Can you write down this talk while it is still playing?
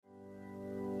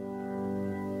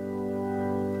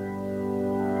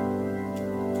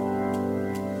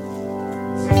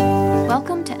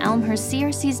Welcome to Elmhurst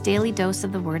CRC's Daily Dose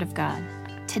of the Word of God.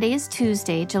 Today is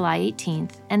Tuesday, July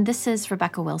 18th, and this is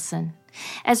Rebekah Wilson.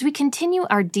 As we continue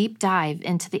our deep dive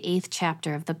into the 8th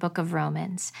chapter of the book of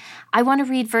Romans, I want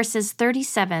to read verses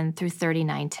 37 through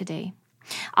 39 today.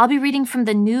 I'll be reading from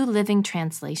the New Living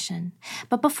Translation.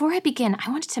 But before I begin, I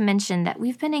wanted to mention that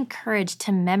we've been encouraged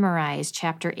to memorize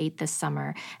chapter 8 this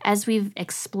summer as we've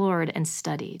explored and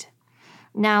studied.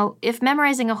 Now, if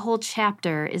memorizing a whole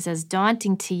chapter is as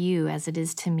daunting to you as it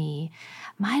is to me,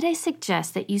 might I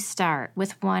suggest that you start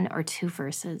with 1 or 2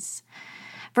 verses.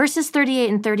 Verses 38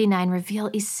 and 39 reveal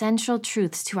essential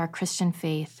truths to our Christian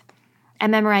faith. I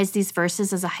memorized these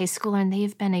verses as a high schooler, and they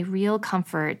have been a real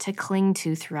comfort to cling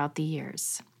to throughout the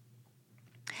years.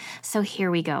 So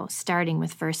here we go, starting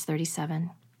with verse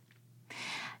 37.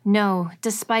 No,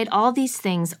 despite all these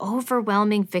things,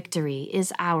 overwhelming victory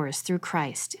is ours through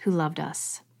Christ who loved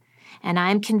us. And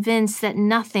I am convinced that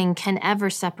nothing can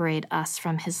ever separate us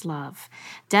from his love.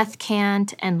 Death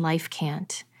can't and life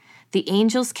can't. The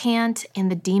angels can't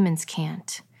and the demons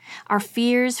can't. Our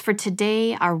fears for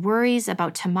today, our worries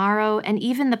about tomorrow, and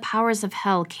even the powers of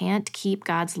hell can't keep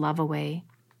God's love away.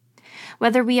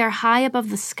 Whether we are high above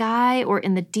the sky or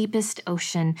in the deepest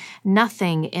ocean,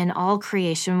 nothing in all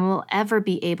creation will ever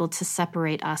be able to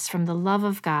separate us from the love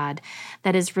of God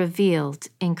that is revealed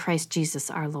in Christ Jesus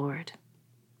our Lord.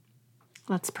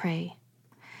 Let's pray.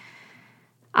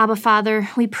 Abba, Father,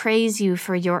 we praise you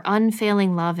for your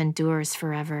unfailing love endures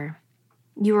forever.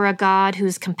 You are a God who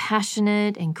is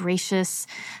compassionate and gracious,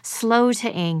 slow to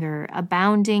anger,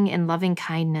 abounding in loving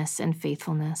kindness and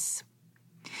faithfulness.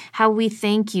 How we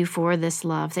thank you for this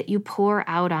love that you pour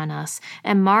out on us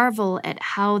and marvel at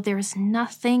how there's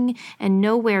nothing and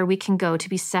nowhere we can go to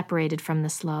be separated from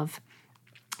this love.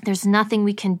 There's nothing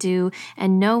we can do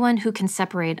and no one who can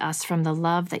separate us from the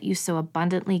love that you so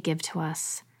abundantly give to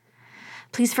us.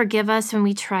 Please forgive us when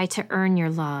we try to earn your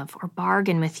love or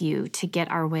bargain with you to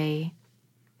get our way.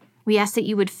 We ask that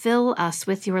you would fill us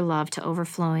with your love to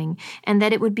overflowing and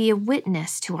that it would be a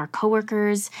witness to our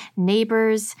coworkers,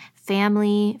 neighbors,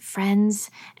 family, friends,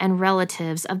 and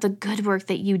relatives of the good work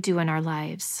that you do in our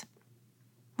lives.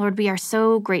 Lord, we are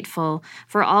so grateful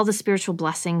for all the spiritual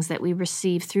blessings that we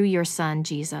receive through your Son,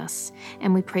 Jesus,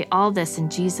 and we pray all this in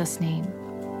Jesus' name.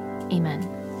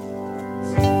 Amen.